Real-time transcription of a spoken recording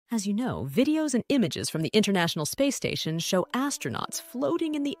As you know, videos and images from the International Space Station show astronauts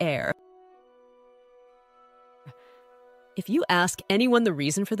floating in the air. If you ask anyone the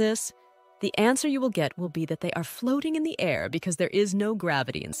reason for this, the answer you will get will be that they are floating in the air because there is no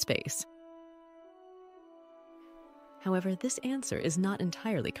gravity in space. However, this answer is not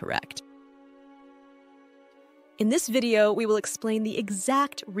entirely correct. In this video, we will explain the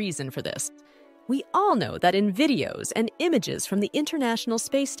exact reason for this. We all know that in videos and images from the International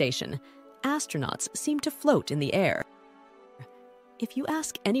Space Station, astronauts seem to float in the air. If you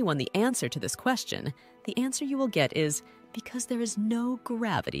ask anyone the answer to this question, the answer you will get is because there is no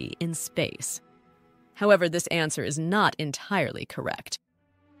gravity in space. However, this answer is not entirely correct.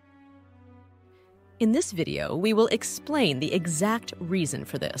 In this video, we will explain the exact reason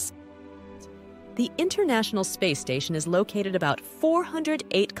for this. The International Space Station is located about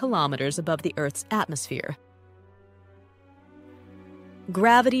 408 kilometers above the Earth's atmosphere.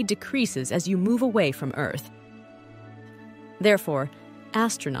 Gravity decreases as you move away from Earth. Therefore,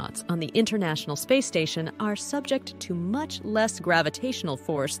 astronauts on the International Space Station are subject to much less gravitational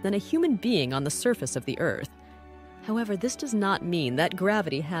force than a human being on the surface of the Earth. However, this does not mean that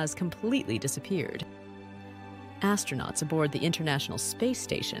gravity has completely disappeared. Astronauts aboard the International Space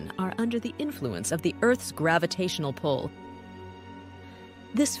Station are under the influence of the Earth's gravitational pull.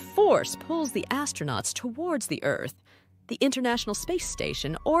 This force pulls the astronauts towards the Earth. The International Space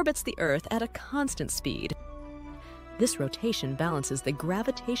Station orbits the Earth at a constant speed. This rotation balances the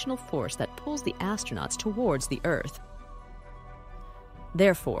gravitational force that pulls the astronauts towards the Earth.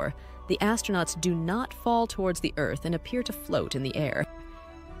 Therefore, the astronauts do not fall towards the Earth and appear to float in the air.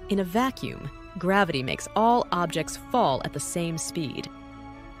 In a vacuum, gravity makes all objects fall at the same speed.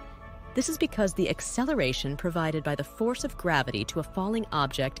 This is because the acceleration provided by the force of gravity to a falling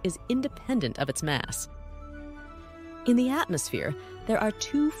object is independent of its mass. In the atmosphere, there are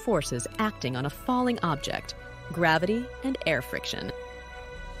two forces acting on a falling object: gravity and air friction.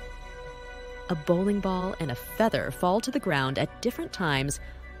 A bowling ball and a feather fall to the ground at different times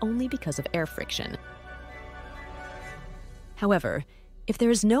only because of air friction. However, if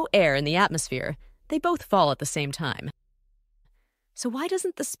there is no air in the atmosphere, they both fall at the same time. So why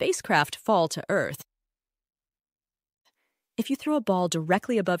doesn't the spacecraft fall to Earth? If you throw a ball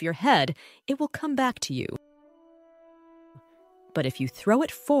directly above your head, it will come back to you. But if you throw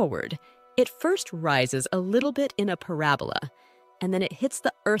it forward, it first rises a little bit in a parabola, and then it hits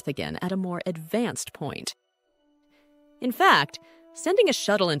the Earth again at a more advanced point. In fact, sending a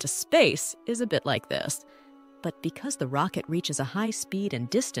shuttle into space is a bit like this. But because the rocket reaches a high speed and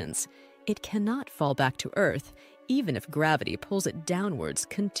distance, it cannot fall back to Earth, even if gravity pulls it downwards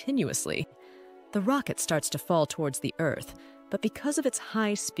continuously. The rocket starts to fall towards the Earth, but because of its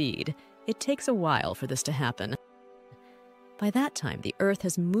high speed, it takes a while for this to happen. By that time, the Earth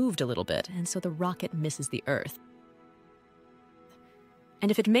has moved a little bit, and so the rocket misses the Earth.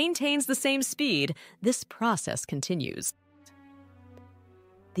 And if it maintains the same speed, this process continues.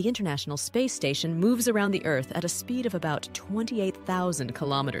 The International Space Station moves around the Earth at a speed of about 28,000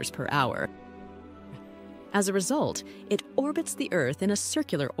 kilometers per hour. As a result, it orbits the Earth in a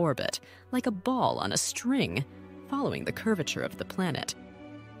circular orbit, like a ball on a string, following the curvature of the planet.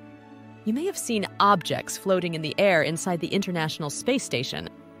 You may have seen objects floating in the air inside the International Space Station.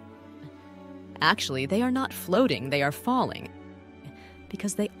 Actually, they are not floating, they are falling.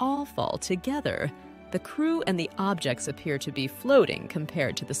 Because they all fall together, the crew and the objects appear to be floating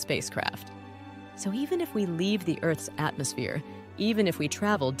compared to the spacecraft. So even if we leave the Earth's atmosphere, even if we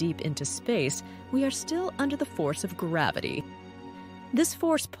travel deep into space, we are still under the force of gravity. This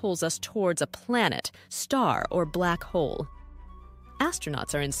force pulls us towards a planet, star, or black hole.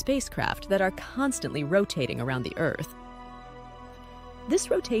 Astronauts are in spacecraft that are constantly rotating around the Earth. This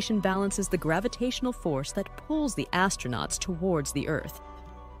rotation balances the gravitational force that pulls the astronauts towards the Earth.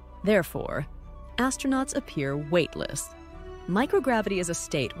 Therefore, astronauts appear weightless. Microgravity is a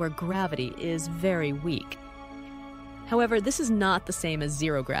state where gravity is very weak. However, this is not the same as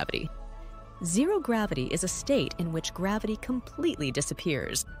zero gravity. Zero gravity is a state in which gravity completely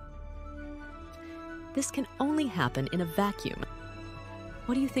disappears. This can only happen in a vacuum.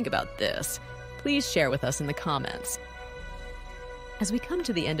 What do you think about this? Please share with us in the comments. As we come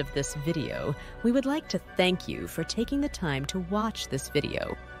to the end of this video, we would like to thank you for taking the time to watch this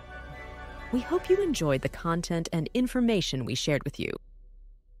video. We hope you enjoyed the content and information we shared with you.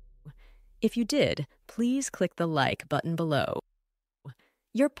 If you did, please click the like button below.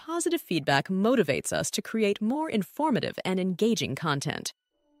 Your positive feedback motivates us to create more informative and engaging content.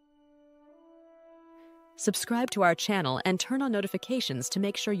 Subscribe to our channel and turn on notifications to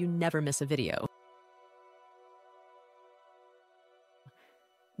make sure you never miss a video.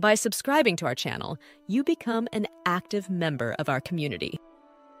 By subscribing to our channel, you become an active member of our community.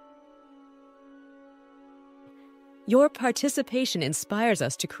 Your participation inspires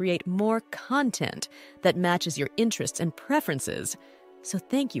us to create more content that matches your interests and preferences, so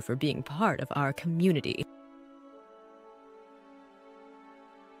thank you for being part of our community.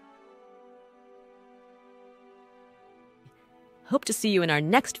 Hope to see you in our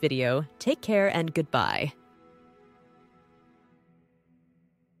next video. Take care and goodbye.